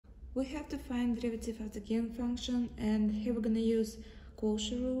We have to find derivative of the given function, and here we're going to use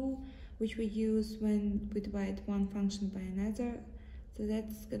quotient rule, which we use when we divide one function by another. So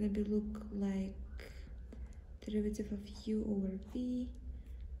that's going to be look like derivative of u over v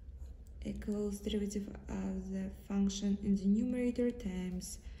equals derivative of the function in the numerator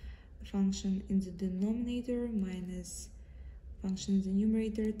times function in the denominator minus function in the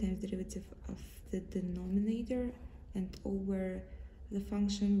numerator times derivative of the denominator and over the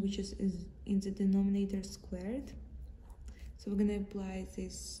function which is in the denominator squared. So we're going to apply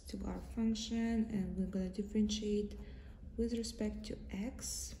this to our function and we're going to differentiate with respect to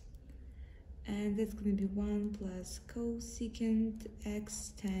x, and that's going to be 1 plus cosecant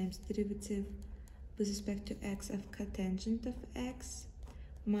x times derivative with respect to x of cotangent of x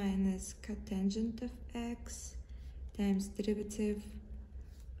minus cotangent of x times derivative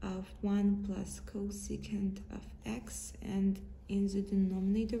of 1 plus cosecant of x, and in the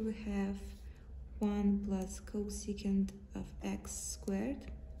denominator we have 1 plus cosecant of x squared.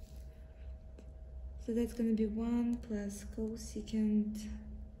 So that's going to be 1 plus cosecant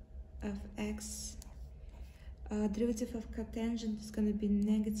of x. Derivative of cotangent is going to be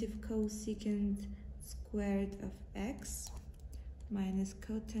negative cosecant squared of x minus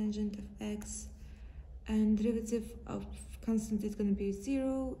cotangent of x, and derivative of constant is going to be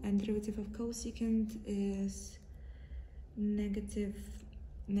 0, and derivative of cosecant is negative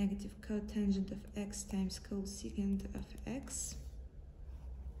cotangent of x times cosecant of x,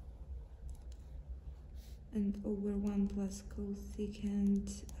 and over 1 plus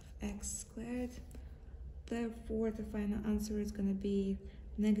cosecant of x squared. Therefore, the final answer is going to be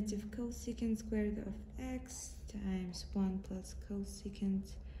negative cosecant squared of x times 1 plus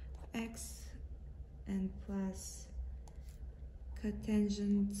cosecant of x and plus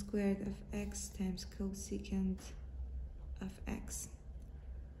cotangent squared of x times cosecant of x.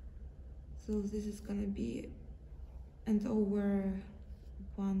 So this is going to be and over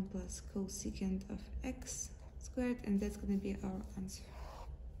 1 plus cosecant of x squared, and that's going to be our answer.